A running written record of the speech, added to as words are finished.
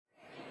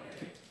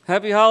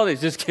Happy holidays.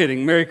 Just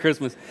kidding. Merry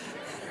Christmas.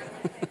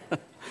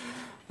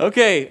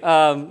 Okay,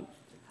 I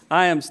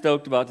am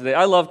stoked about today.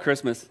 I love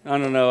Christmas. I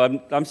don't know.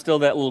 I'm still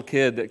that little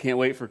kid that can't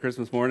wait for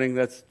Christmas morning.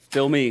 That's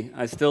still me.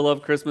 I still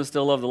love Christmas,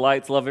 still love the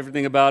lights, love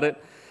everything about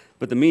it.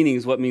 But the meaning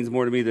is what means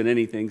more to me than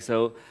anything.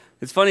 So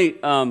it's funny.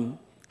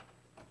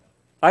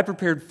 I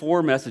prepared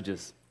 4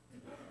 messages.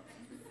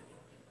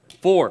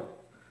 4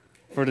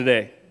 for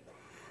today.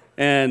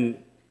 And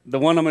the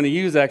one I'm going to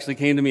use actually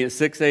came to me at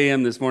 6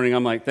 a.m. this morning.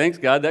 I'm like, thanks,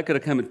 God. That could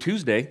have come at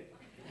Tuesday. That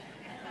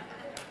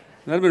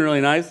would have been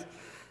really nice.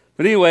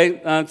 But anyway,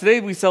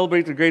 today we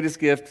celebrate the greatest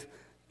gift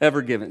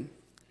ever given,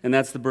 and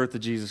that's the birth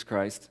of Jesus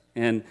Christ.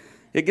 And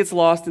it gets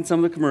lost in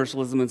some of the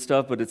commercialism and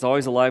stuff, but it's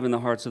always alive in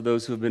the hearts of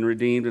those who have been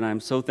redeemed, and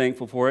I'm so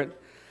thankful for it.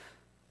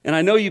 And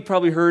I know you've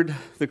probably heard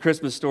the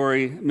Christmas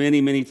story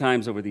many, many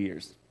times over the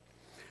years.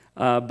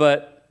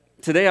 But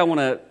today I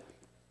want to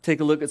take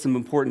a look at some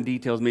important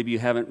details maybe you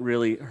haven't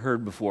really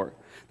heard before.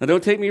 Now,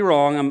 don't take me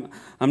wrong.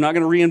 I'm not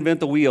going to reinvent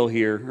the wheel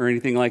here or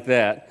anything like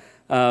that.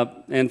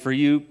 And for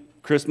you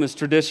Christmas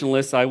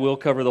traditionalists, I will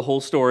cover the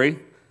whole story.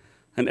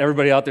 And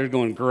everybody out there is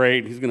going,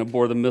 great, he's going to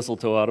bore the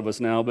mistletoe out of us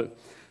now. But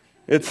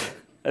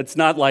it's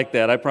not like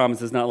that. I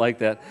promise it's not like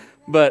that.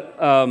 But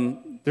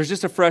there's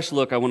just a fresh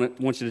look I want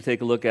you to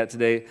take a look at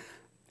today.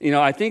 You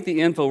know, I think the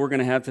info we're going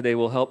to have today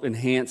will help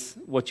enhance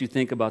what you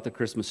think about the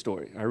Christmas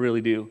story. I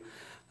really do.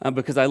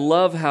 Because I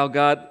love how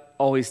God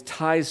always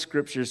ties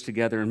scriptures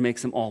together and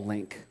makes them all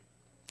link.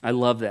 I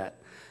love that.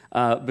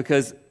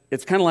 Because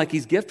it's kind of like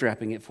he's gift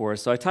wrapping it for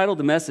us. So I titled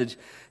the message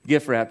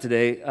Gift Wrap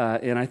today,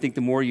 and I think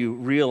the more you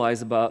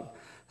realize about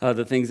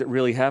the things that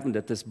really happened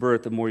at this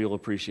birth, the more you'll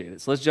appreciate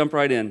it. So let's jump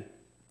right in.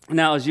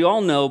 Now, as you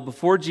all know,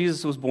 before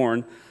Jesus was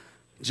born,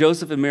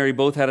 Joseph and Mary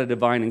both had a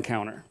divine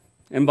encounter.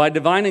 And by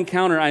divine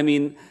encounter, I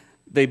mean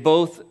they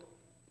both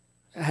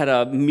had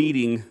a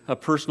meeting, a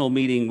personal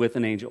meeting with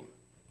an angel,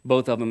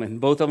 both of them,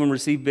 and both of them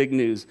received big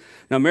news.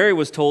 Now, Mary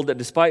was told that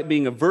despite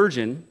being a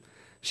virgin,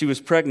 she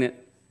was pregnant.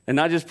 And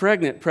not just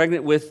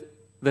pregnant with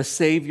the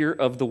Savior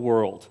of the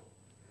world,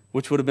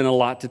 which would have been a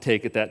lot to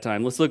take at that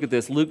time. Let's look at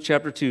this. Luke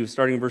chapter 2,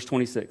 starting in verse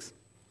 26. It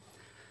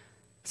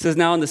says,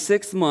 now in the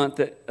 6th month,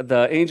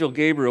 the angel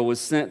Gabriel was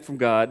sent from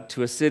God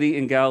to a city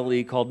in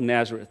Galilee called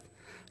Nazareth,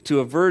 to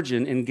a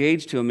virgin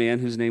engaged to a man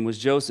whose name was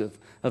Joseph,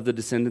 of the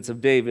descendants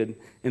of David,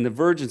 and the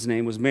virgin's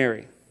name was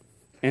Mary.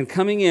 And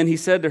coming in, he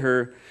said to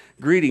her,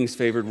 greetings,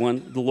 favored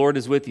one, the Lord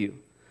is with you.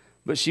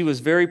 But she was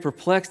very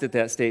perplexed at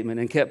that statement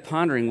and kept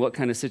pondering what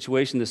kind of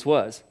situation this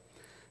was.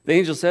 The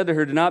angel said to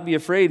her, do not be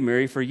afraid,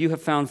 Mary, for you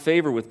have found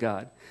favor with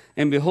God.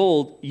 And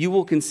behold, you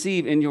will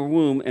conceive in your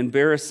womb and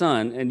bear a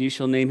son, and you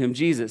shall name him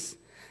Jesus.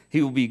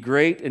 He will be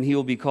great, and he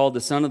will be called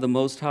the Son of the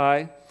Most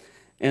High.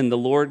 And the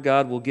Lord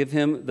God will give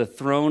him the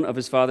throne of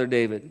his father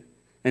David.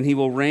 And he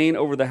will reign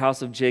over the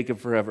house of Jacob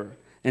forever,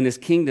 and his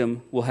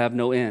kingdom will have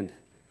no end.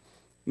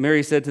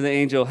 Mary said to the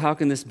angel, how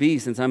can this be,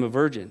 since I'm a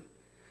virgin?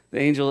 The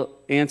angel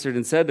answered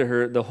and said to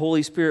her, the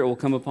Holy Spirit will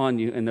come upon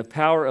you, and the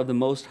power of the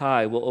Most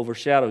High will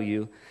overshadow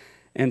you.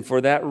 And for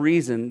that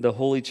reason, the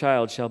Holy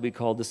Child shall be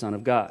called the Son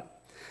of God.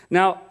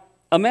 Now,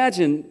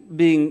 imagine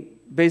being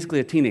basically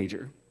a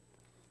teenager,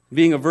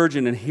 being a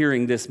virgin and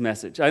hearing this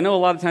message. I know a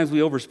lot of times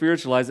we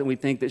over-spiritualize it and we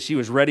think that she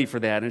was ready for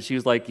that. And she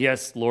was like,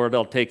 yes, Lord,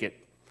 I'll take it.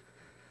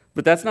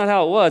 But that's not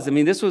how it was. I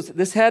mean,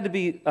 this had to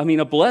be,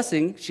 a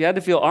blessing. She had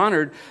to feel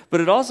honored, but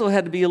it also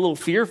had to be a little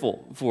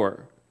fearful for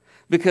her.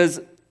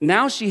 Because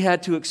now she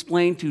had to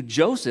explain to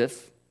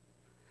Joseph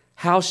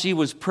how she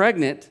was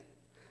pregnant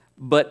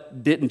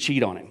but didn't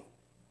cheat on him.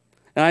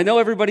 And I know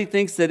everybody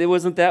thinks that it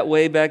wasn't that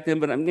way back then,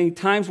 but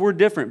times were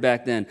different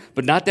back then,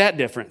 but not that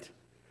different.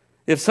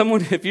 If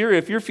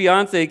your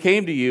fiance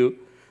came to you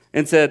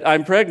and said,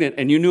 I'm pregnant,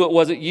 and you knew it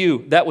wasn't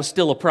you, that was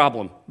still a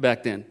problem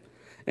back then.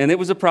 And it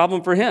was a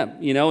problem for him,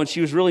 and she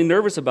was really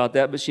nervous about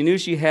that, but she knew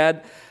she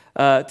had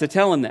to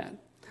tell him that.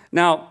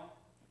 Now,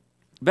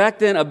 back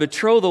then, a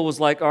betrothal was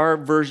like our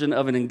version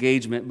of an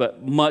engagement,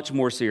 but much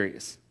more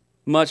serious.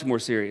 Much more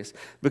serious.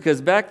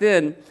 Because back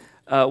then,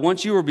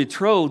 once you were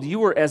betrothed, you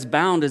were as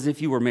bound as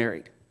if you were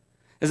married.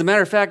 As a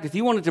matter of fact, if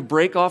you wanted to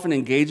break off an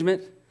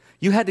engagement,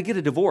 you had to get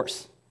a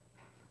divorce.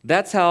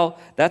 That's how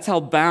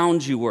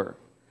bound you were.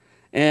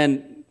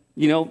 And,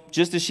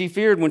 just as she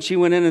feared when she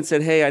went in and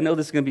said, hey, I know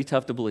this is going to be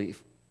tough to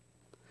believe,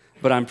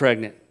 but I'm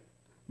pregnant.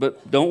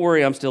 But don't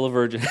worry, I'm still a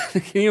virgin.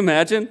 Can you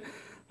imagine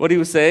what he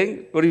was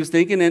saying, what he was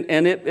thinking?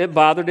 And it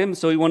bothered him,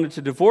 so he wanted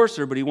to divorce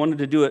her, but he wanted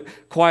to do it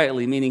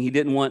quietly, meaning he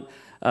didn't want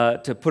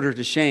to put her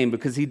to shame,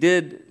 because he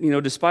did,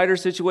 despite her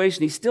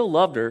situation, he still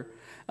loved her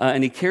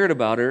and he cared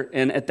about her.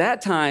 And at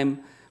that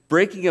time,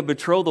 breaking a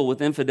betrothal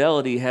with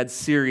infidelity had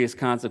serious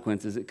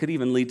consequences. It could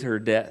even lead to her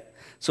death.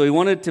 So he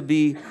wanted to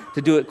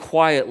do it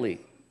quietly,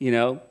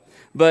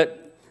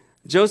 But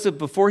Joseph,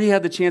 before he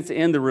had the chance to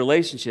end the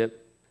relationship,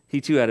 he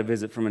too had a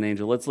visit from an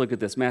angel. Let's look at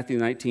this, Matthew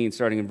 19,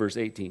 starting in verse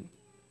 18.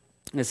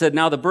 It said,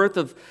 now the birth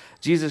of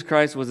Jesus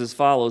Christ was as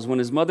follows. When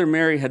his mother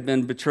Mary had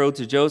been betrothed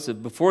to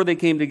Joseph, before they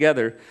came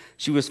together,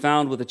 she was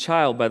found with a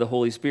child by the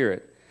Holy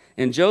Spirit.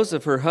 And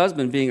Joseph, her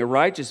husband, being a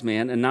righteous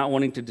man and not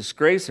wanting to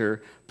disgrace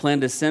her,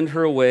 planned to send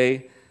her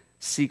away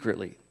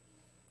secretly.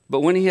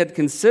 But when he had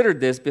considered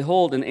this,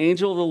 behold, an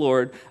angel of the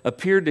Lord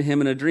appeared to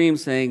him in a dream,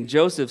 saying,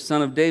 Joseph,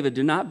 son of David,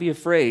 do not be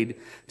afraid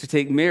to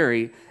take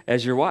Mary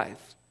as your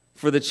wife,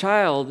 for the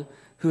child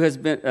who has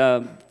been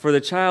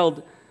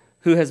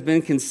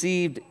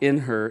conceived in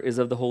her is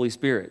of the Holy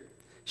Spirit.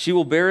 She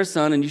will bear a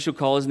son, and you shall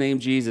call his name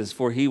Jesus,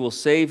 for he will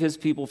save his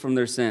people from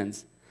their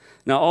sins.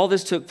 Now all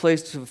this took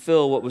place to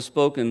fulfill what was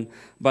spoken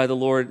by the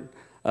Lord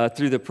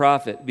through the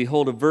prophet.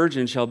 Behold, a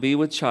virgin shall be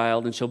with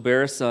child, and shall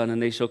bear a son,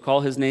 and they shall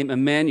call his name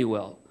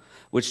Emmanuel,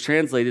 which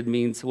translated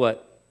means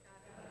what?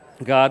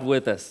 God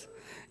with us.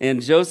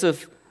 And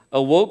Joseph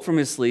awoke from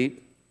his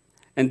sleep,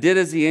 and did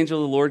as the angel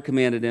of the Lord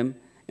commanded him,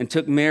 and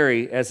took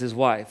Mary as his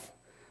wife,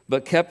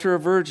 but kept her a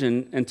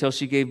virgin until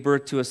she gave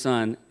birth to a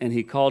son, and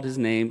he called his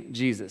name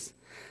Jesus.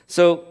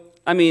 So,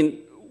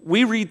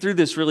 we read through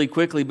this really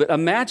quickly, but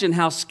imagine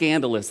how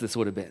scandalous this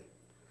would have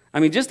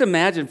been. Just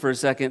imagine for a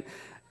second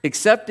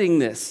accepting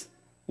this,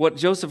 what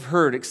Joseph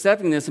heard,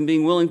 accepting this and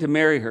being willing to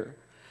marry her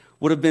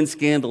would have been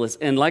scandalous.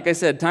 And like I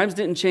said, times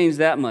didn't change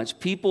that much.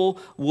 People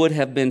would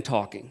have been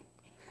talking.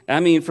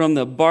 From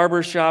the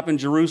barber shop in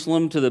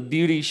Jerusalem to the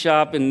beauty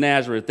shop in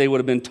Nazareth, they would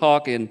have been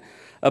talking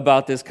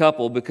about this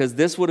couple because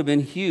this would have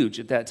been huge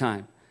at that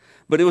time.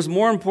 But it was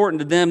more important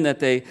to them that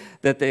they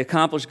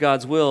accomplish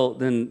God's will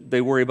than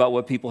they worry about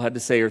what people had to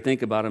say or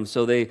think about them.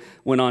 So they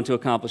went on to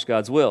accomplish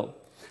God's will.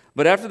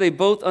 But after they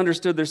both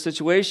understood their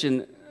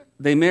situation,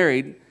 they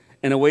married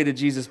and awaited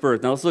Jesus'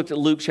 birth. Now let's look at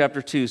Luke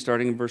chapter 2,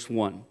 starting in verse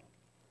 1.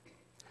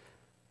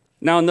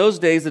 Now in those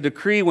days, a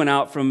decree went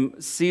out from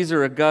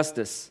Caesar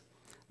Augustus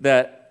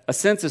that a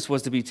census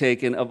was to be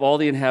taken of all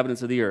the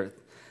inhabitants of the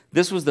earth.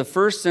 This was the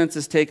first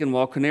census taken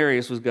while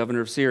Quirinius was governor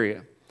of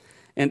Syria.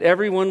 And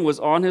everyone was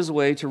on his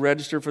way to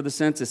register for the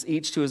census,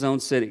 each to his own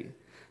city.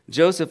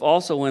 Joseph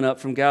also went up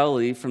from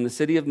Galilee, from the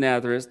city of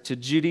Nazareth to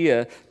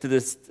Judea, to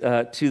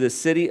the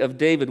city of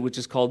David, which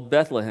is called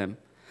Bethlehem,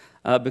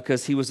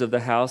 because he was of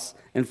the house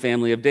and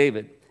family of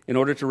David, in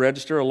order to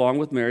register along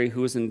with Mary,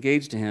 who was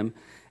engaged to him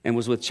and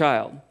was with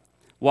child.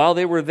 While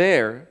they were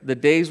there, the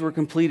days were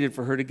completed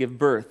for her to give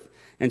birth,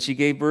 and she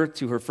gave birth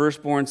to her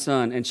firstborn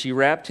son, and she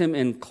wrapped him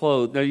in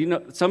clothes.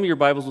 Now, some of your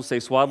Bibles will say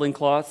swaddling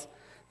cloths.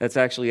 That's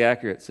actually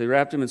accurate. So they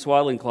wrapped him in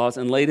swaddling cloths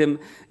and laid him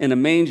in a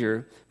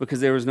manger because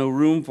there was no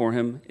room for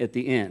him at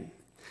the inn.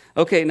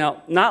 Okay,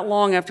 now, not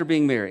long after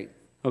being married,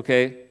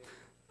 okay,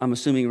 I'm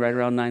assuming right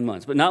around 9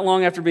 months, but not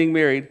long after being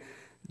married,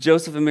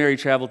 Joseph and Mary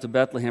traveled to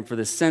Bethlehem for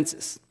the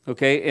census,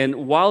 okay?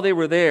 And while they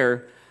were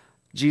there,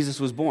 Jesus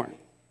was born.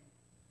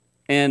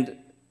 And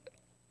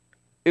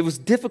it was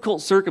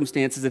difficult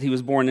circumstances that he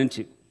was born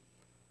into.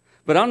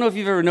 But I don't know if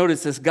you've ever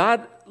noticed this.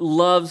 God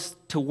loves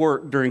to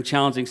work during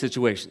challenging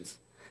situations.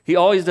 He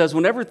always does.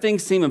 Whenever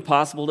things seem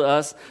impossible to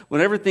us,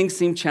 whenever things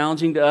seem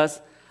challenging to us,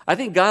 I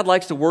think God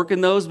likes to work in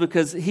those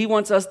because he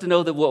wants us to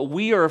know that what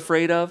we are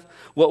afraid of,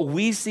 what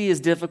we see as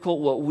difficult,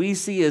 what we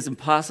see as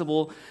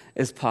impossible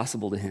is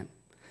possible to him.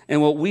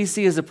 And what we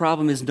see as a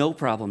problem is no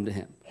problem to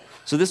him.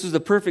 So this was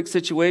the perfect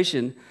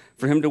situation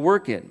for him to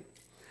work in.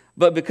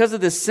 But because of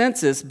this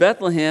census,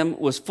 Bethlehem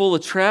was full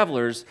of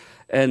travelers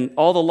and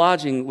all the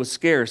lodging was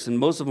scarce and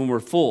most of them were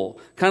full.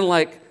 Kind of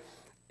like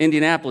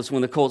Indianapolis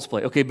when the Colts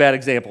play. Okay, bad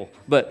example.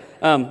 But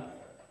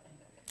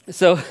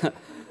so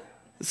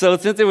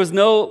since there was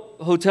no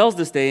hotels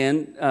to stay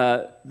in,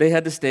 they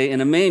had to stay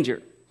in a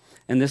manger.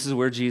 And this is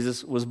where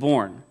Jesus was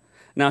born.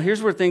 Now,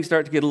 here's where things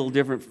start to get a little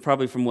different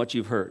probably from what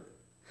you've heard.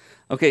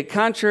 Okay,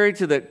 contrary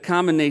to the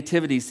common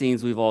nativity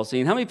scenes we've all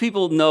seen, how many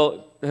people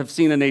have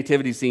seen a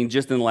nativity scene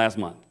just in the last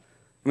month?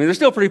 They're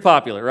still pretty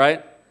popular,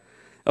 right?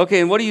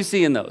 Okay, and what do you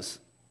see in those?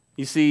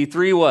 You see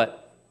 3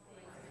 what?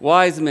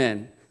 Wise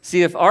men.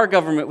 See, if our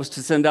government was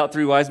to send out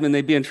 3 wise men,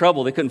 they'd be in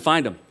trouble. They couldn't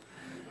find them,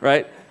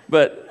 right?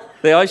 But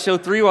they always show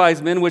 3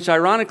 wise men, which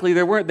ironically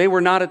they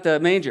were not at the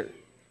manger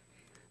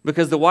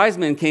because the wise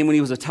men came when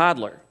he was a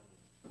toddler.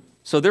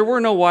 So there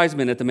were no wise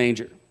men at the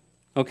manger,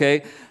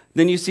 okay?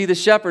 Then you see the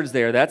shepherds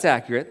there. That's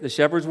accurate. The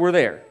shepherds were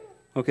there.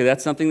 Okay,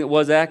 that's something that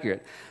was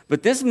accurate.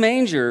 But this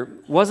manger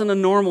wasn't a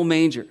normal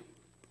manger.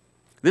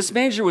 This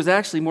manger was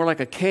actually more like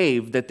a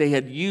cave that they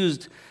had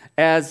used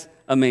as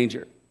a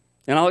manger.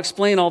 And I'll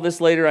explain all this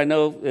later. I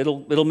know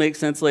it'll make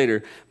sense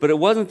later. But it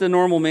wasn't the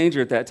normal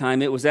manger at that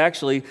time. It was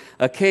actually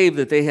a cave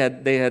that they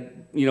had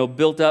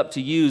built up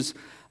to use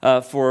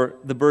for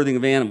the birthing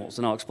of animals.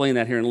 And I'll explain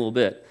that here in a little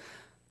bit.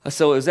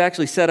 So it was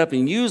actually set up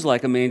and used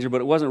like a manger, but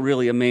it wasn't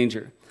really a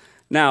manger.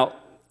 Now,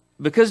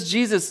 because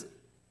Jesus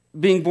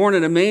being born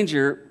in a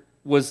manger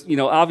was,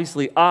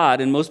 obviously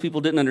odd, and most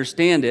people didn't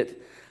understand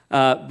it,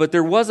 but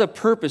there was a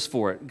purpose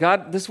for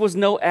it. This was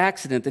no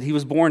accident that he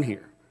was born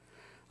here.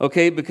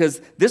 Okay,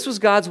 because this was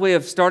God's way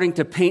of starting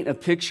to paint a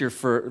picture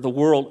for the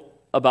world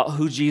about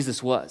who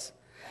Jesus was.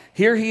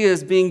 Here he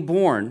is being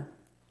born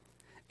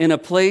in a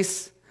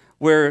place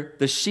where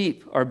the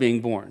sheep are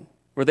being born,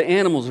 where the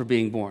animals are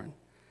being born.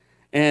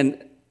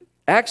 And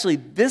actually,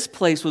 this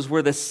place was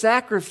where the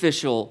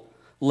sacrificial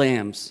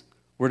lambs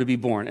were to be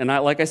born. And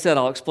like I said,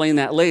 I'll explain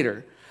that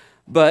later.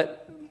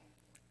 But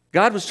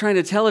God was trying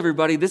to tell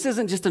everybody, this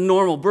isn't just a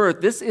normal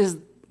birth. This is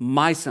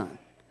my son.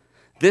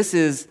 This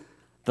is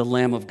the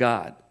Lamb of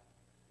God,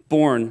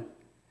 born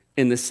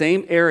in the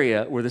same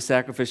area where the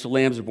sacrificial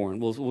lambs are born.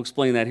 We'll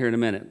explain that here in a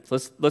minute. So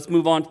let's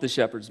move on to the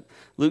shepherds.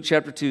 Luke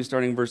chapter 2,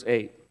 starting verse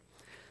 8. It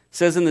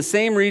says, in the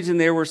same region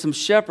there were some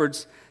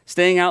shepherds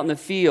staying out in the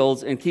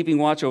fields and keeping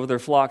watch over their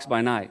flocks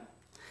by night.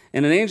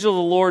 And an angel of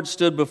the Lord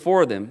stood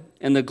before them,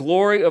 and the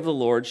glory of the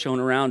Lord shone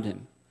around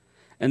him.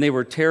 And they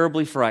were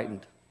terribly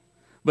frightened.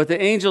 But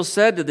the angel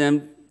said to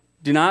them,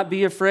 do not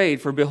be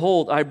afraid, for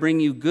behold, I bring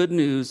you good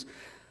news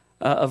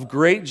of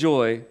great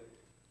joy,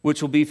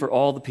 which will be for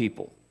all the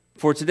people.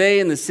 For today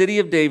in the city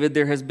of David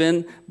there has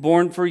been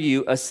born for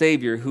you a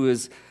Savior, who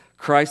is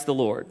Christ the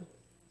Lord.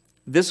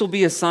 This will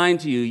be a sign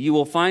to you. You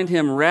will find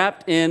him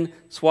wrapped in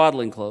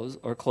swaddling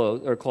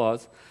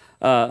cloths,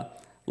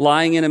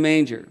 lying in a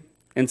manger.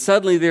 And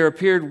suddenly there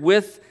appeared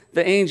with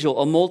the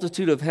angel a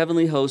multitude of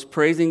heavenly hosts,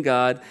 praising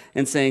God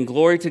and saying,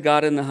 glory to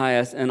God in the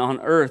highest, and on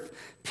earth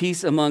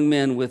peace among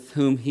men with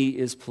whom he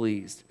is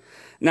pleased.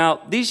 Now,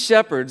 these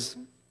shepherds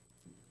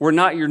were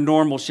not your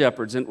normal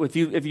shepherds. And if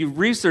you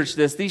research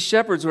this, these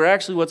shepherds were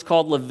actually what's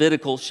called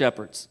Levitical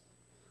shepherds.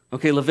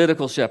 Okay,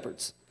 Levitical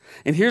shepherds.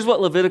 And here's what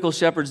Levitical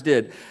shepherds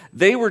did.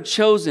 They were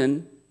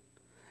chosen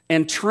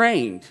and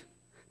trained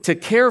to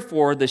care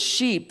for the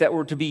sheep that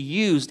were to be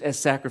used as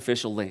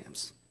sacrificial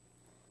lambs.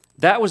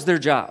 That was their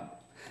job.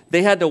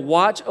 They had to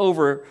watch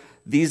over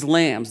these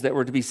lambs that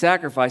were to be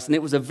sacrificed, and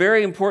it was a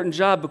very important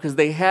job because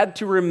they had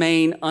to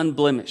remain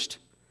unblemished.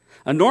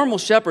 A normal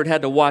shepherd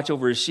had to watch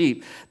over his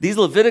sheep. These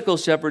Levitical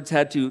shepherds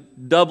had to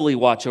doubly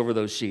watch over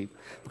those sheep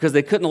because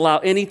they couldn't allow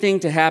anything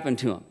to happen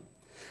to them.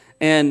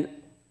 And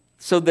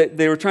so that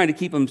they were trying to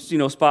keep them,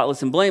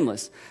 spotless and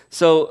blameless.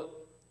 So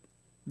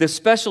the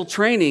special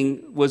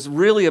training was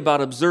really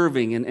about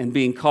observing and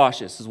being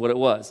cautious is what it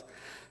was.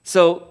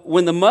 So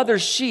when the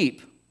mother's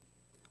sheep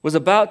was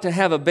about to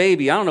have a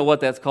baby, I don't know what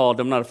that's called,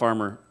 I'm not a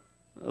farmer,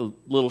 a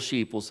little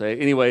sheep we'll say.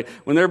 Anyway,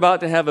 when they're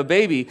about to have a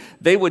baby,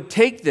 they would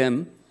take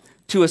them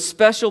to a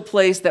special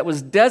place that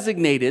was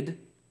designated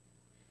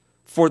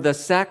for the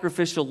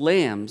sacrificial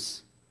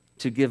lambs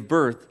to give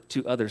birth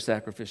to other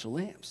sacrificial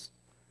lambs.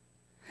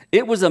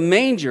 It was a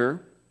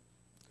manger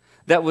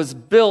that was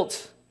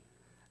built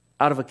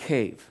out of a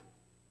cave.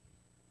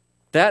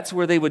 That's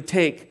where they would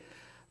take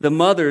the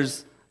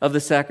mothers of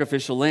the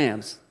sacrificial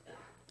lambs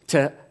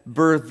to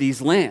birth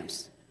these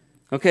lambs.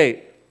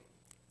 Okay,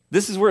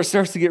 this is where it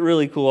starts to get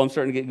really cool. I'm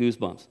starting to get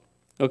goosebumps.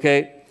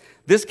 Okay,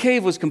 this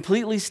cave was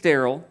completely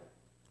sterile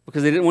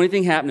because they didn't want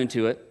anything happening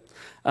to it,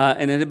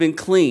 and it had been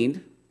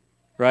cleaned,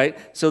 right,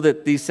 so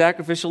that these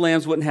sacrificial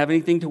lambs wouldn't have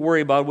anything to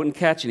worry about, wouldn't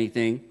catch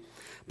anything.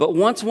 But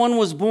once one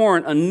was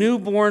born, a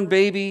newborn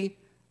baby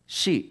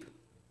sheep,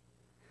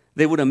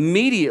 they would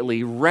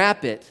immediately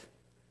wrap it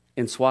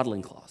in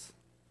swaddling cloths.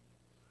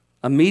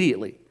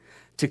 Immediately.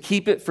 To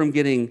keep it from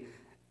getting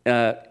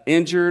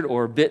injured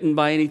or bitten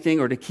by anything,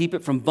 or to keep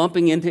it from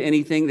bumping into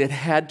anything that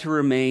had to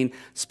remain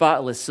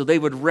spotless. So they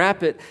would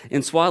wrap it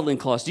in swaddling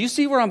cloths. Do you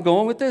see where I'm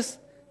going with this?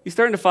 You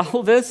starting to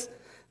follow this?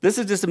 This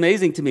is just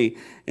amazing to me.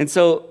 And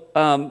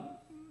so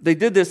they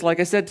did this, like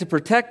I said, to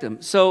protect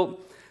them. So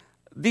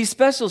these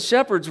special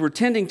shepherds were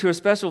tending to a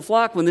special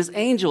flock when this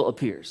angel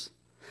appears.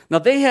 Now,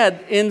 they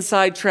had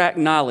inside track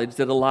knowledge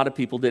that a lot of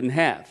people didn't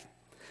have,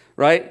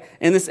 right?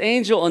 And this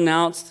angel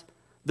announced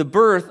the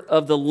birth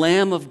of the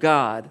Lamb of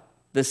God,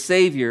 the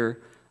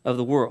Savior of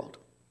the world.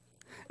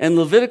 And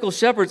Levitical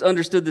shepherds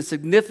understood the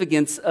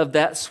significance of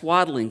that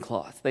swaddling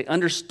cloth. They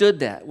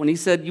understood that. When he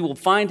said, you will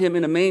find him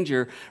in a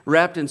manger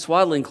wrapped in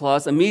swaddling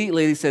cloths,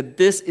 immediately they said,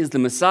 this is the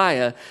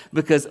Messiah,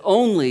 because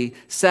only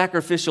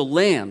sacrificial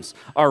lambs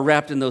are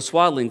wrapped in those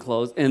swaddling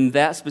clothes in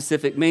that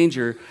specific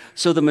manger.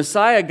 So the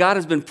Messiah God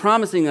has been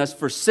promising us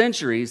for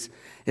centuries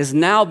has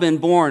now been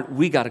born.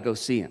 We got to go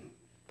see him.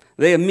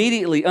 They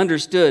immediately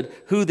understood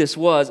who this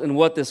was and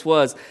what this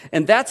was.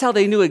 And that's how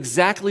they knew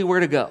exactly where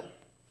to go.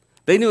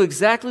 They knew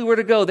exactly where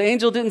to go. The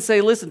angel didn't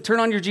say, listen, turn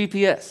on your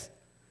GPS,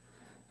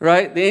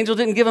 right? The angel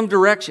didn't give them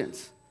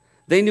directions.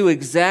 They knew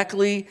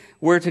exactly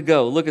where to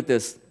go. Look at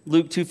this,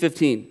 Luke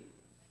 2:15.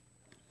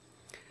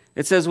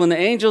 It says, when the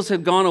angels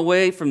had gone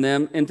away from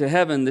them into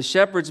heaven, the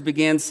shepherds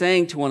began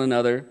saying to one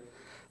another,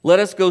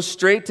 let us go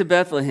straight to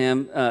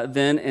Bethlehem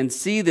then and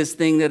see this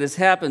thing that has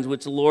happened,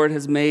 which the Lord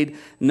has made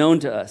known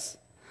to us.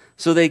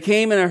 So they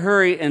came in a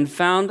hurry and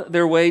found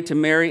their way to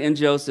Mary and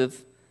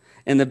Joseph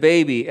and the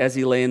baby as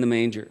he lay in the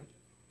manger.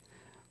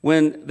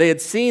 When they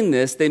had seen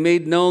this, they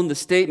made known the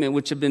statement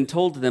which had been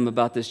told to them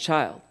about this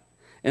child.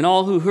 And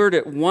all who heard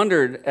it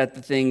wondered at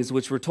the things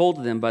which were told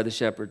to them by the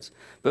shepherds.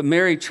 But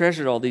Mary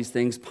treasured all these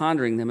things,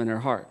 pondering them in her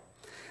heart.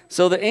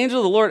 So the angel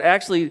of the Lord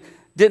actually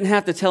didn't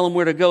have to tell them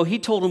where to go. He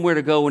told them where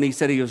to go when he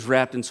said he was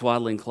wrapped in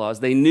swaddling cloths.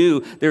 They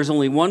knew there's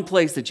only one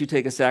place that you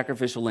take a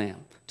sacrificial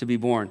lamb to be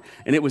born.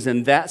 And it was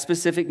in that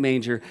specific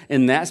manger,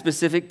 in that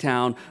specific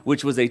town,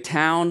 which was a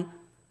town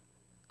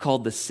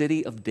called the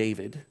city of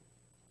David,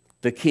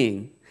 the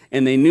king.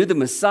 And they knew the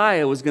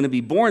Messiah was going to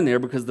be born there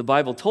because the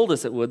Bible told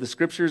us it would. The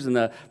scriptures and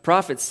the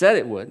prophets said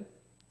it would.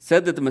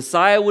 Said that the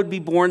Messiah would be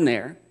born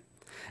there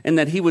and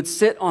that he would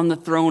sit on the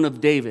throne of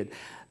David.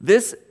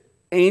 This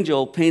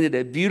angel painted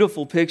a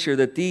beautiful picture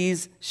that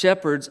these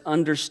shepherds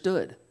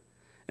understood.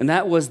 And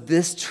that was,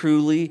 this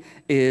truly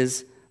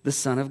is the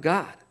Son of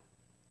God.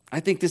 I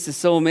think this is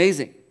so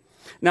amazing.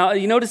 Now,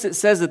 you notice it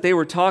says that they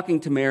were talking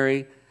to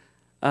Mary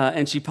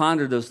and she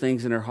pondered those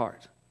things in her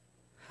heart.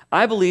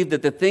 I believe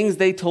that the things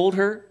they told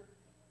her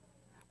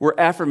were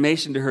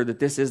affirmation to her that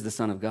this is the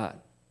Son of God.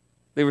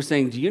 They were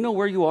saying, do you know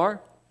where you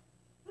are?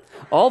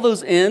 All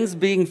those inns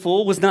being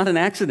full was not an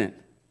accident.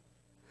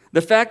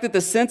 The fact that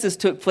the census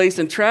took place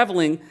and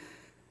traveling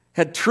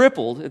had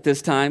tripled at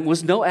this time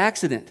was no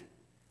accident.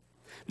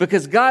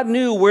 Because God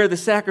knew where the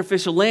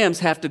sacrificial lambs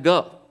have to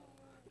go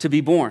to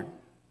be born.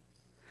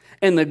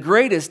 And the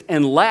greatest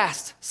and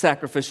last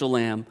sacrificial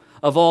lamb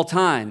of all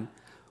time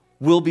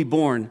will be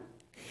born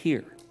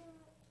here.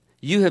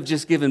 You have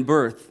just given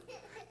birth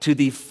to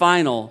the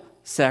final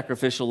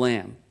sacrificial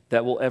lamb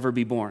that will ever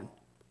be born.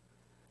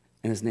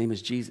 And his name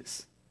is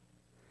Jesus.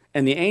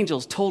 And the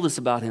angels told us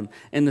about him.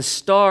 And the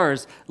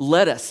stars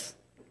led us.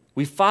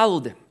 We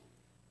followed them.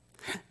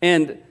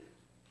 And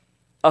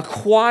a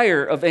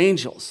choir of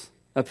angels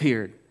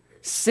appeared,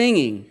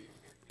 singing,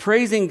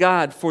 praising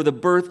God for the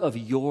birth of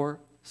your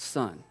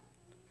Son.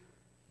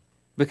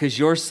 Because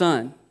your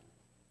Son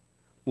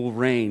will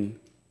reign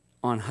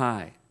on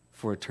high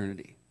for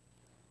eternity.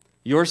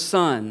 Your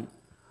Son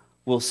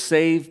will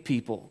save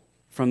people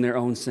from their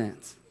own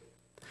sins.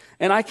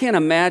 And I can't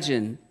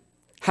imagine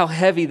how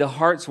heavy the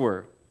hearts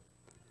were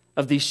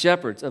of these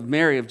shepherds, of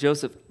Mary, of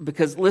Joseph.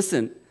 Because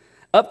listen,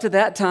 up to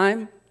that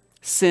time,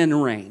 sin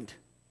reigned.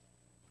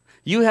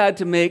 You had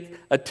to make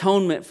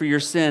atonement for your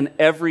sin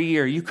every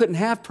year. You couldn't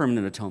have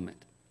permanent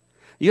atonement.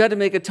 You had to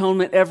make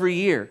atonement every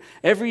year.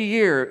 Every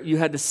year, you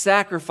had to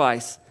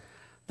sacrifice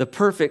the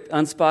perfect,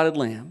 unspotted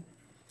lamb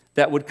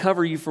that would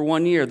cover you for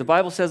 1 year. The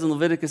Bible says in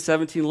Leviticus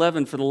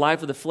 17:11, for the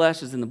life of the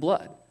flesh is in the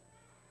blood.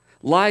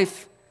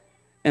 Life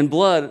and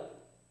blood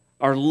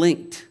are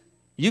linked.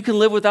 You can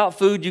live without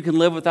food, you can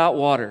live without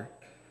water.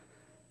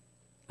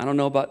 I don't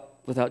know about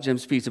without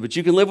Jim's Pizza, but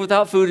you can live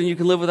without food and you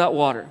can live without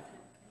water.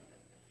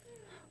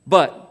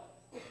 But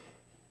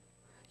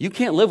you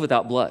can't live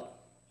without blood.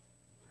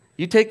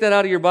 You take that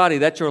out of your body,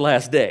 that's your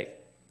last day,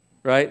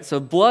 right? So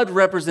blood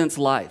represents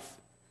life.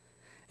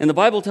 And the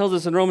Bible tells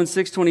us in Romans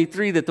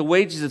 6:23 that the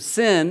wages of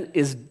sin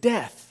is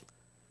death.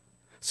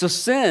 So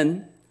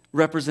sin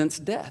represents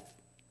death.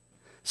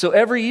 So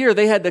every year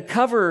they had to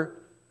cover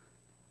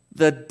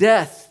the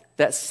death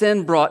that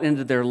sin brought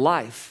into their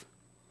life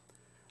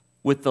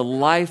with the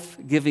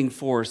life-giving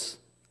force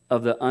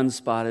of the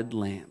unspotted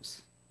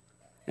lambs.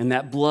 And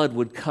that blood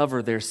would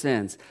cover their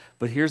sins.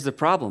 But here's the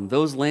problem.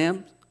 Those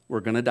lambs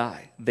were going to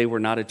die. They were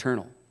not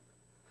eternal.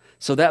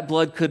 So that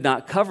blood could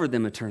not cover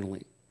them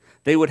eternally.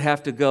 They would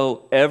have to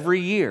go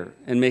every year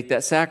and make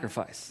that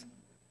sacrifice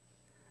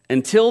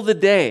until the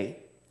day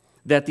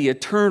that the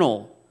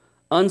eternal,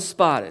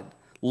 unspotted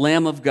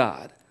Lamb of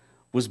God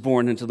was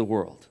born into the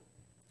world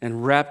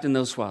and wrapped in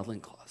those swaddling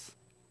cloths.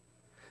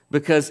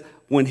 Because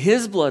when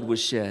his blood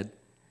was shed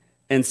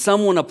and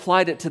someone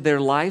applied it to their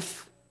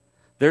life,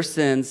 their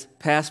sins,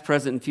 past,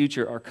 present, and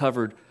future, are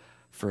covered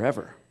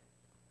forever.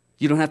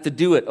 You don't have to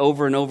do it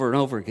over and over and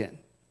over again.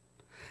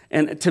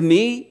 And to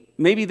me,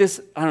 maybe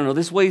this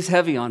weighs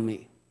heavy on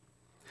me.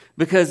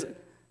 Because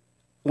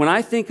when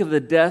I think of the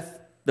death,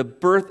 the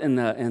birth and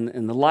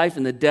the life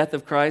and the death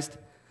of Christ,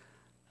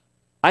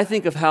 I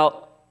think of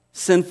how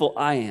sinful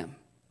I am.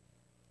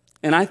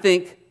 And I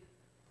think,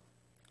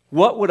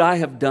 what would I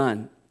have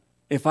done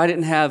if I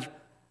didn't have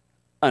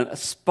a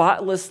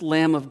spotless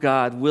Lamb of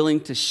God willing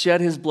to shed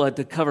his blood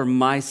to cover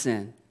my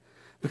sin?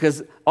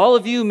 Because all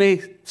of you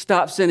may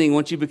stop sinning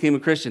once you became a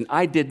Christian.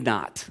 I did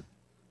not.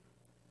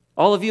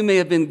 All of you may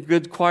have been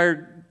good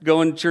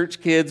choir-going church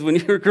kids when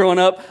you were growing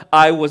up.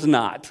 I was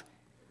not.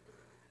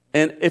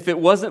 And if it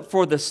wasn't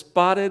for the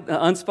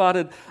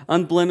unspotted,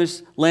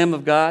 unblemished Lamb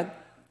of God,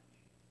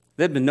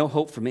 there'd been no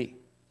hope for me.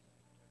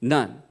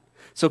 None.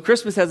 So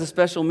Christmas has a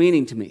special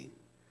meaning to me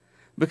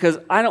because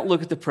I don't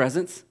look at the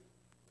presents.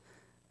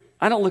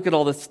 I don't look at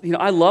all this.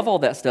 I love all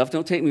that stuff,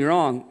 don't take me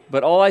wrong,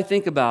 but all I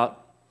think about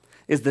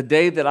is the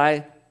day that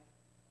I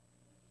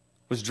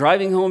was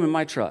driving home in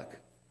my truck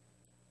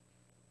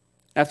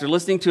after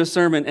listening to a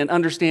sermon and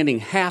understanding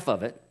half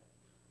of it,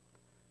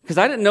 because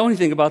I didn't know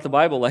anything about the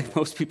Bible like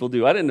most people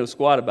do. I didn't know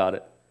squat about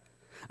it.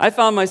 I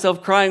found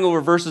myself crying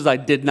over verses I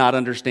did not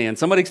understand.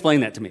 Somebody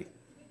explain that to me.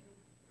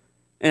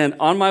 And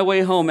on my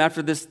way home,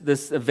 after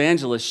this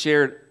evangelist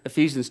shared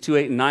Ephesians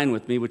 2:8 and 9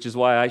 with me, which is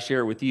why I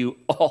share it with you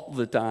all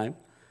the time,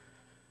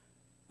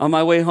 on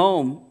my way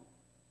home,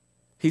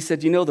 he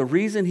said, the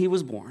reason he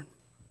was born,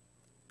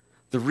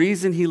 the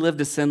reason he lived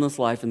a sinless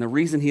life, and the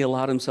reason he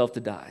allowed himself to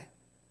die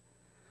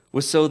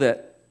was so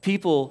that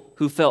people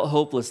who felt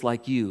hopeless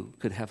like you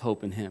could have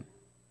hope in him.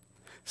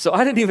 So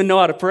I didn't even know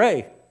how to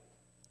pray.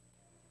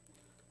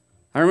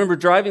 I remember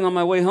driving on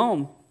my way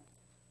home,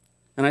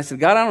 and I said,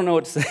 God, I don't know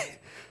what to say.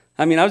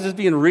 I mean, I was just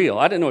being real.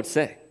 I didn't know what to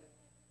say.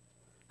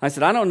 I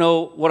said, I don't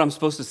know what I'm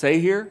supposed to say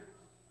here.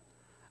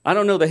 I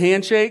don't know the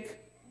handshake.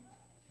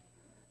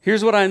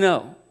 Here's what I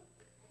know.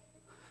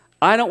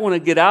 I don't want to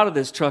get out of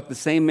this truck the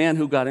same man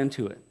who got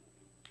into it.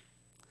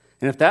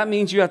 And if that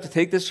means you have to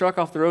take this truck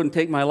off the road and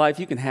take my life,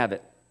 you can have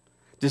it.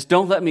 Just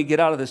don't let me get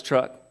out of this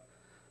truck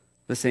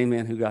the same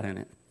man who got in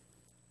it.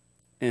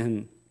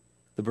 And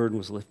the burden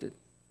was lifted.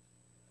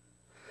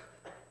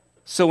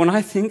 So when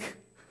I think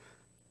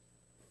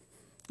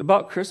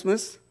about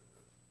Christmas,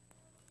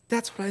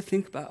 that's what I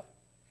think about.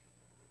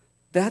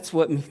 That's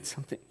what means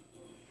something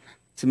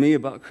to me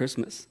about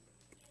Christmas.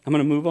 I'm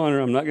going to move on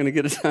or I'm not going to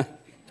get it done.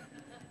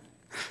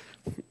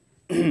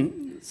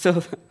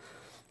 So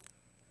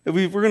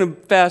we're going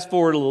to fast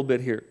forward a little bit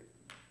here.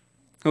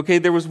 Okay,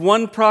 there was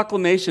one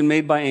proclamation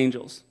made by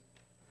angels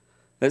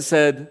that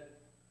said,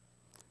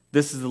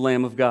 this is the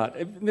Lamb of God.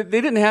 They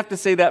didn't have to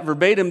say that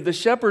verbatim. The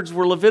shepherds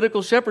were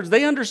Levitical shepherds.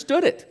 They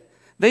understood it.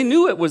 They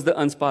knew it was the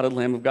unspotted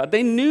Lamb of God.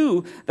 They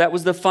knew that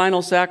was the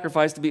final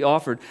sacrifice to be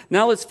offered.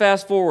 Now let's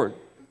fast forward,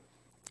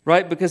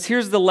 right? Because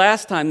here's the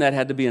last time that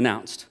had to be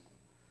announced,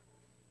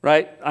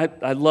 right?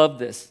 I love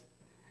this.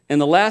 And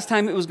the last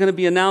time it was going to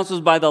be announced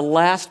was by the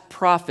last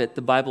prophet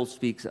the Bible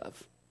speaks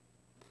of,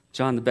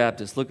 John the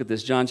Baptist. Look at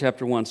this, John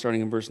chapter 1,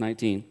 starting in verse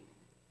 19.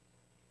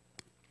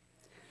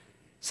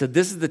 So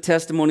this is the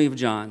testimony of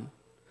John.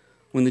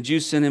 When the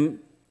Jews sent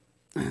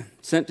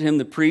to him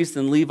the priests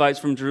and Levites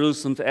from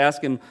Jerusalem to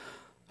ask him,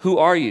 who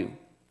are you?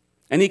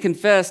 And he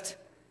confessed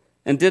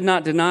and did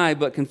not deny,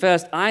 but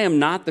confessed, I am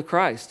not the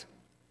Christ.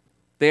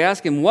 They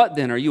asked him, what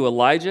then? Are you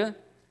Elijah?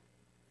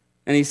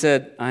 And he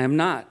said, I am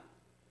not.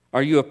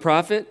 Are you a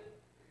prophet?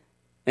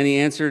 And he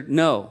answered,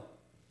 no,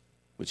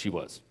 which he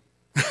was.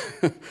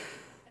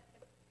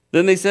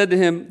 Then they said to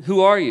him,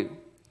 who are you?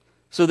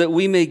 So that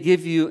we may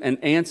give an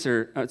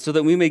answer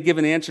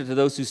to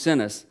those who sent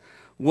us.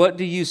 What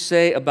do you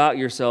say about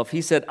yourself?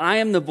 He said, I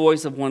am the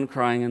voice of one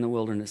crying in the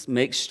wilderness.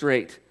 Make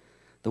straight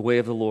the way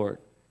of the Lord,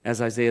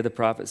 as Isaiah the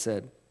prophet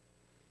said.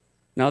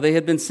 Now they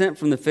had been sent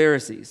from the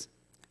Pharisees,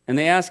 and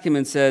they asked him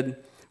and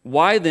said,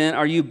 why then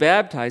are you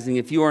baptizing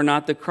if you are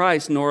not the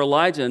Christ, nor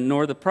Elijah,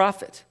 nor the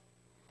prophet?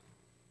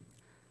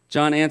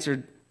 John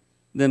answered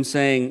them,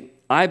 saying,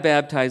 I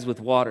baptize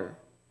with water,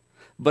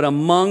 but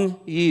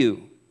among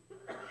you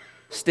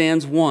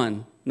stands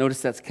one,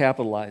 notice that's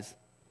capitalized,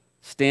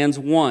 stands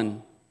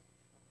one,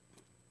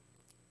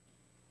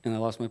 and I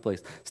lost my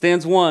place,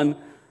 stands one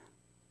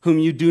whom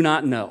you do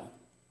not know.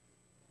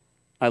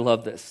 I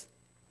love this.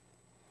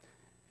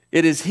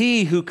 It is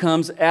he who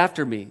comes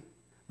after me,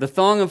 the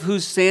thong of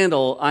whose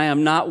sandal I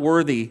am not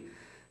worthy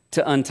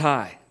to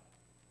untie.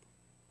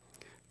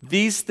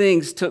 These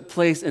things took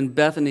place in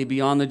Bethany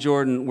beyond the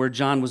Jordan where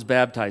John was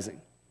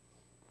baptizing.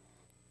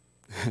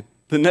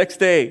 The next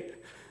day,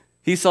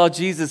 he saw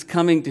Jesus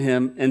coming to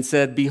him and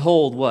said,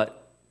 behold,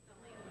 what?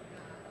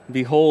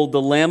 Behold,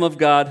 the Lamb of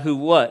God who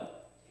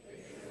what?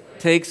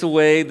 Takes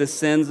away the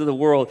sins of the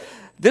world.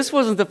 This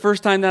wasn't the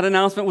first time that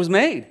announcement was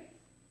made.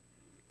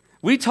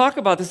 We talk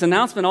about this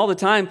announcement all the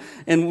time,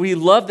 and we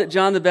love that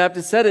John the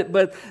Baptist said it,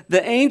 but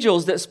the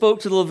angels that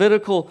spoke to the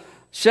Levitical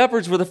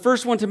shepherds were the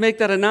first one to make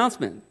that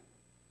announcement.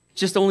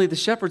 Just only the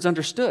shepherds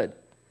understood.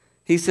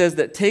 He says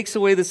that takes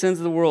away the sins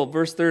of the world.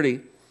 Verse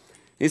 30,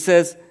 he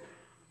says,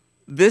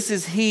 this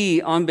is he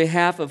on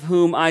behalf of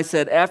whom I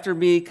said, after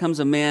me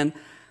comes a man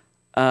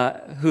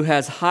who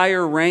has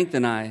higher rank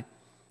than I,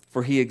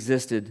 for he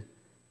existed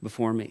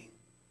before me.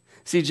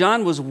 See,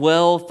 John was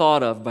well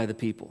thought of by the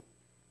people.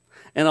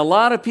 And a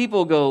lot of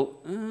people go,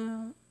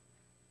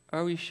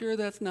 are we sure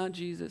that's not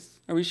Jesus?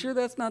 Are we sure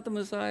that's not the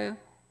Messiah?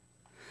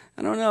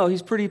 I don't know.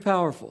 He's pretty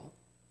powerful.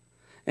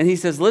 And he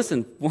says,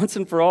 listen, once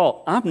and for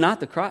all, I'm not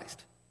the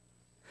Christ.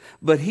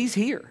 But he's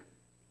here.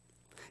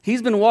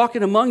 He's been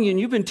walking among you, and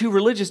you've been too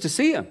religious to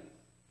see him.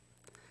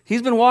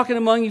 He's been walking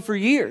among you for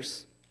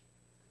years,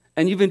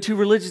 and you've been too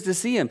religious to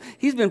see him.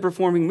 He's been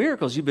performing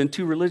miracles. You've been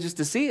too religious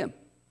to see him.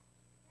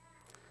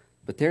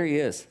 But there he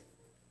is,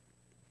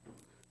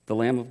 the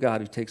Lamb of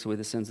God who takes away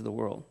the sins of the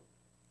world.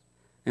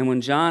 And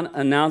when John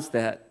announced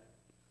that,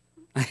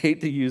 I hate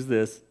to use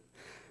this,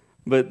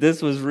 but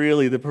this was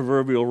really the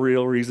proverbial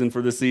real reason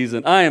for the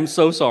season. I am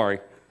so sorry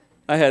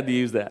I had to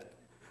use that.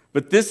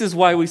 But this is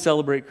why we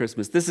celebrate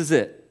Christmas. This is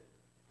it.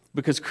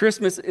 Because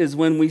Christmas is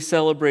when we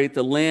celebrate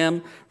the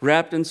Lamb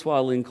wrapped in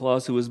swaddling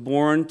cloths who was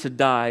born to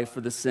die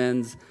for the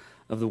sins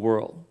of the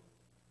world.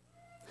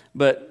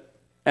 But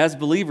as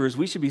believers,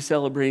 we should be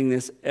celebrating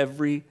this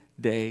every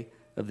day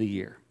of the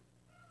year.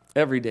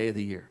 Every day of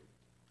the year.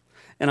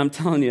 And I'm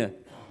telling you,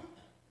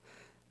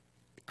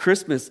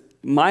 Christmas,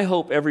 my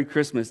hope every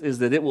Christmas is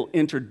that it will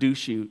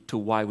introduce you to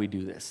why we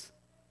do this.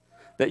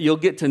 That you'll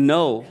get to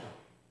know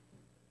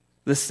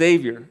the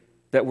Savior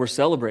that we're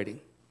celebrating,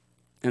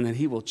 and that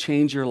he will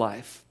change your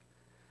life,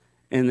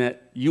 and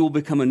that you will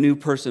become a new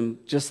person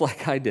just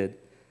like I did.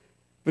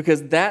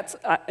 Because that's,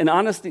 in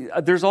honesty,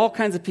 there's all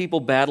kinds of people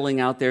battling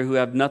out there who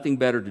have nothing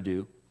better to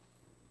do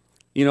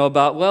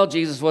About, well,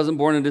 Jesus wasn't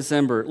born in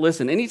December.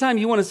 Listen, anytime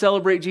you want to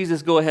celebrate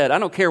Jesus, go ahead. I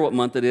don't care what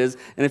month it is.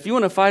 And if you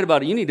want to fight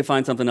about it, you need to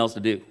find something else to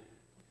do.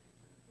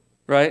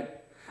 Right?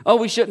 Oh,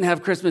 we shouldn't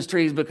have Christmas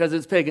trees because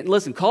it's pagan.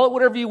 Listen, call it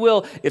whatever you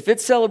will. If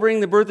it's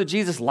celebrating the birth of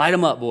Jesus, light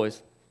them up,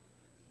 boys.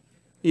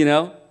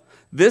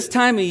 This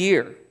time of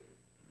year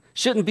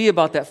shouldn't be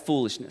about that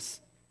foolishness.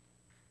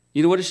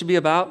 You know what it should be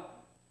about?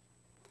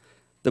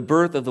 The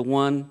birth of the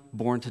one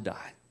born to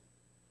die.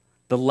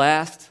 The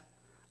last,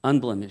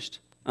 unblemished,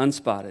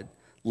 unspotted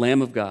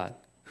Lamb of God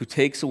who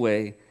takes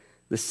away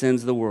the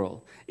sins of the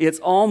world. It's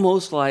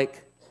almost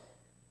like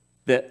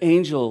the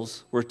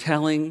angels were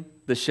telling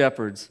the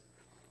shepherds,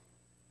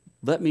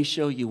 let me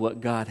show you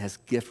what God has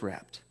gift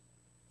wrapped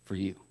for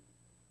you.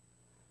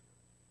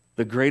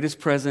 The greatest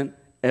present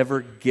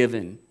ever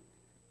given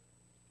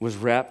was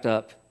wrapped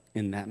up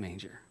in that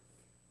manger.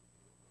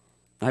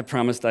 I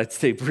promised I'd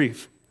stay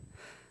brief,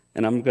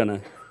 and I'm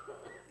gonna.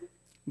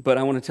 But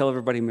I want to tell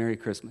everybody Merry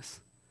Christmas.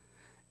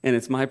 And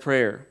it's my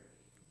prayer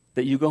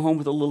that you go home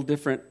with a little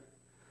different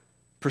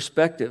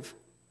perspective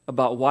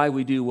about why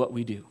we do what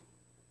we do.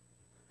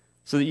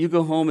 So that you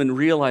go home and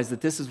realize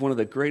that this is one of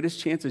the greatest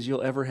chances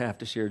you'll ever have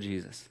to share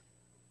Jesus.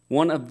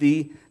 One of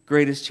the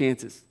greatest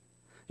chances.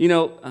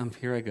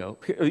 Here I go.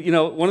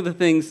 One of the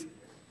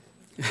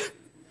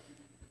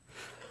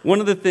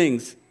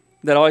things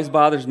that always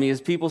bothers me is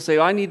people say,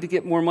 I need to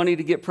get more money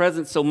to get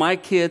presents so my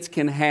kids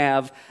can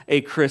have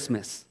a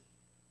Christmas.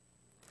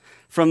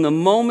 From the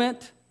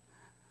moment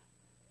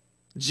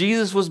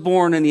Jesus was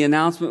born and the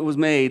announcement was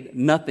made,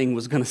 nothing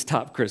was going to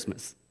stop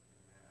Christmas.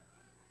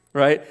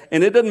 Right?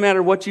 And it doesn't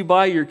matter what you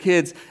buy your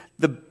kids.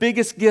 The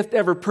biggest gift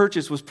ever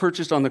purchased was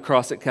purchased on the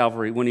cross at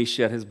Calvary when he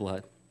shed his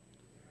blood.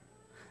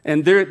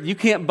 And you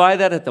can't buy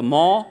that at the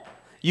mall.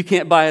 You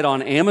can't buy it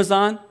on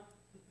Amazon.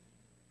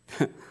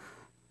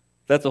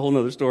 That's a whole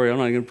nother story. I'm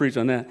not going to preach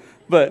on that.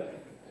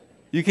 But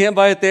you can't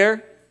buy it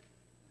there.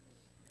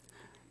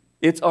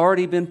 It's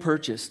already been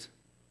purchased.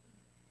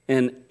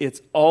 And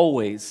it's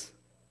always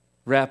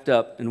wrapped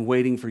up and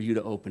waiting for you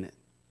to open it.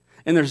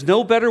 And there's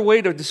no better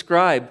way to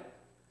describe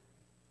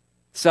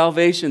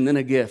salvation than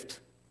a gift.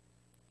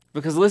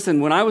 Because listen,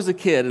 when I was a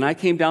kid and I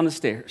came down the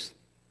stairs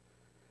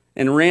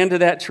and ran to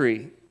that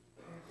tree,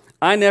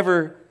 I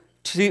never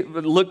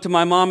looked to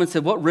my mom and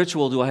said, what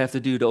ritual do I have to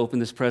do to open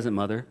this present,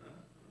 Mother?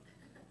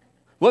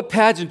 What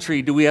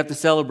pageantry do we have to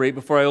celebrate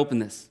before I open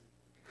this?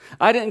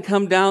 I didn't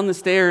come down the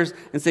stairs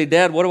and say,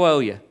 Dad, what do I owe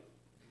you?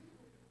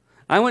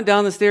 I went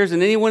down the stairs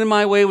and anyone in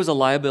my way was a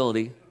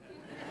liability.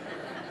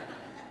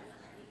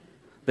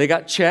 They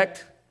got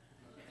checked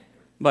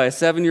by a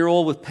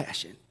 7-year-old with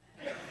passion.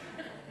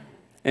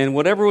 And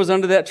whatever was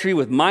under that tree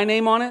with my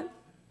name on it,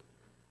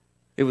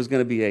 it was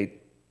going to be a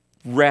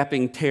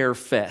wrapping tear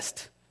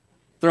fest,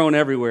 thrown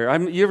everywhere.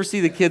 You ever see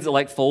the kids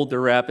that fold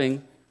their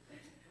wrapping?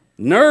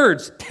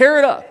 Nerds, tear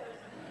it up.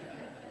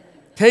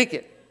 Take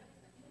it.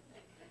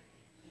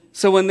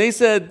 So when they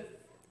said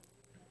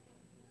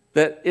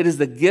that it is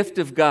the gift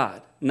of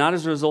God, not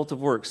as a result of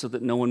works, so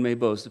that no one may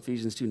boast,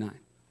 Ephesians 2:9.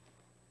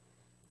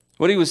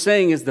 What he was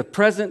saying is the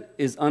present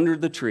is under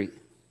the tree.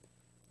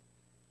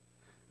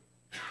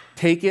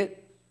 Take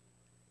it,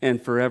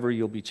 and forever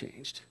you'll be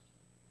changed.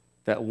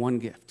 That one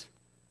gift.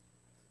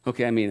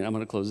 Okay, I'm going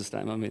to close this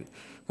time. I'm going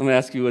to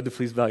ask you to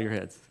please bow your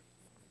heads.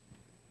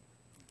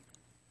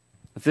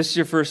 If this is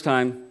your first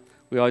time,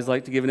 we always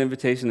like to give an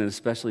invitation, and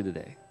especially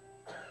today.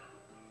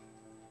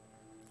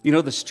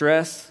 The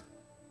stress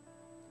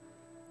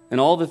and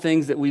all the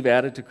things that we've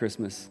added to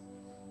Christmas,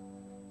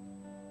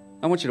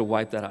 I want you to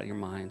wipe that out of your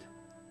mind.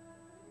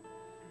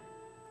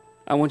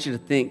 I want you to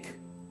think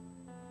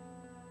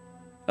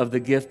of the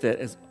gift that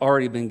has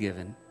already been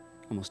given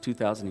almost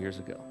 2,000 years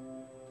ago.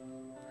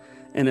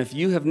 And if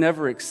you have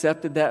never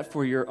accepted that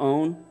for your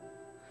own,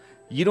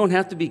 you don't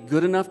have to be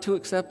good enough to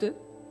accept it.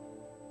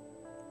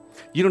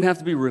 You don't have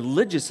to be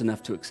religious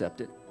enough to accept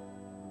it.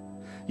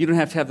 You don't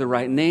have to have the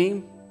right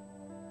name.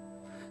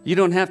 You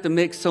don't have to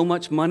make so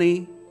much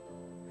money.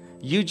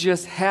 You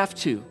just have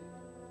to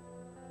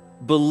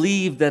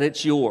believe that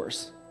it's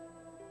yours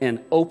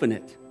and open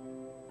it,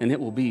 and it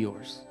will be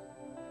yours.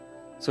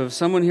 So if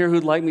someone here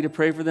who'd like me to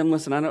pray for them,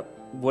 listen,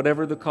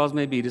 whatever the cause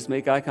may be, just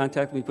make eye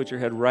contact with me, put your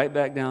head right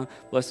back down.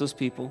 Bless those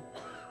people.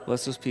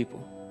 Bless those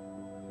people.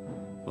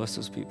 Bless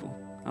those people.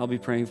 I'll be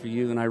praying for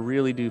you, and I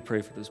really do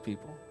pray for those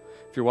people.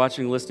 If you're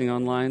watching, listening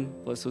online,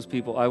 bless those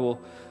people.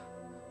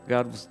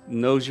 God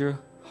knows your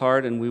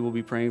heart, and we will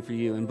be praying for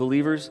you. And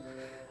believers,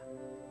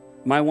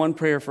 my one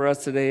prayer for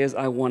us today is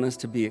I want us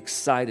to be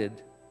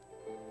excited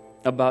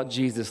about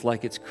Jesus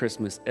like it's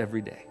Christmas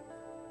every day.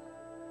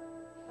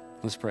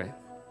 Let's pray.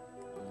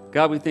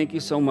 God, we thank you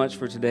so much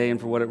for today and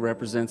for what it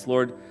represents.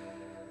 Lord,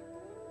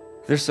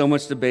 there's so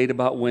much debate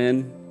about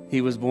when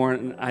he was born,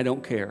 and I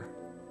don't care.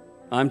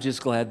 I'm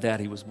just glad that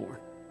he was born.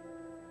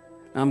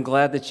 I'm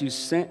glad that you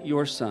sent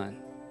your son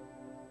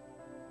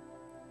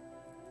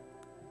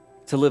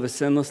to live a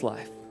sinless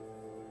life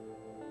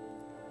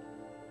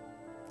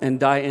and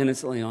die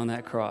innocently on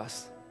that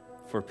cross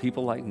for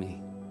people like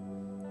me.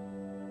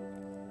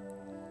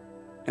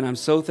 And I'm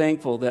so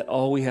thankful that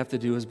all we have to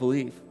do is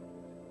believe.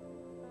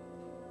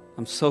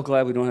 I'm so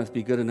glad we don't have to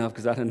be good enough,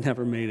 because I'd have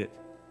never made it,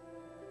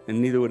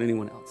 and neither would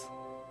anyone else.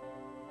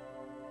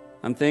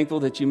 I'm thankful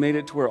that you made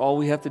it to where all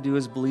we have to do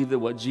is believe that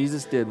what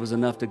Jesus did was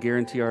enough to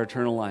guarantee our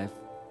eternal life.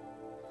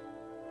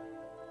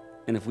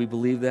 And if we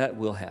believe that,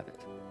 we'll have it.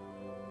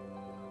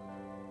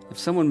 If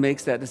someone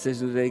makes that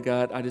decision today,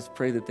 God, I just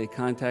pray that they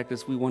contact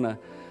us. We want to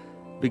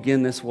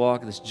begin this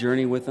walk, this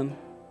journey with them.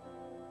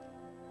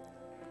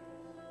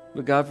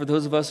 But God, for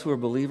those of us who are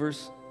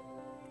believers,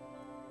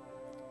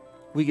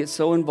 we get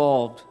so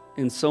involved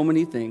in so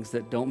many things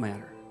that don't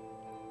matter.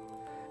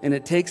 And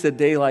it takes a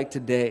day like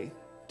today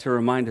to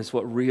remind us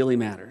what really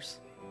matters.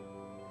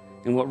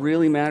 And what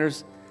really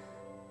matters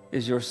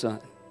is your Son.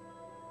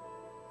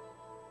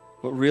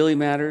 What really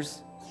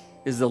matters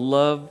is the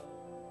love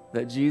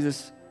that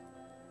Jesus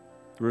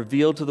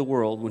revealed to the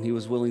world when he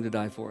was willing to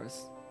die for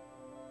us.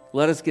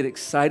 Let us get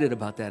excited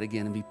about that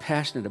again and be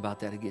passionate about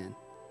that again,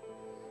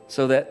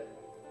 so that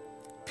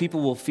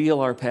people will feel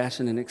our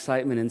passion and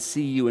excitement and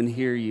see you and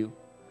hear you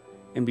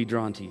and be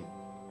drawn to you.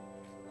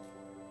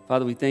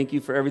 Father, we thank you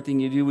for everything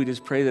you do. We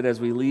just pray that as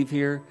we leave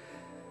here,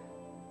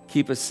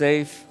 keep us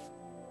safe.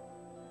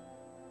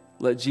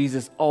 Let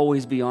Jesus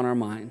always be on our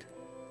mind.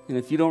 And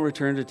if you don't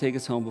return to take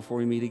us home before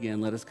we meet again,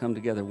 let us come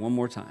together one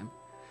more time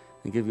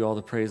and give you all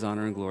the praise,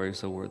 honor, and glory you're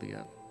so worthy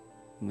of.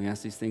 And we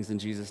ask these things in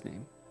Jesus'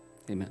 name.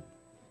 Amen.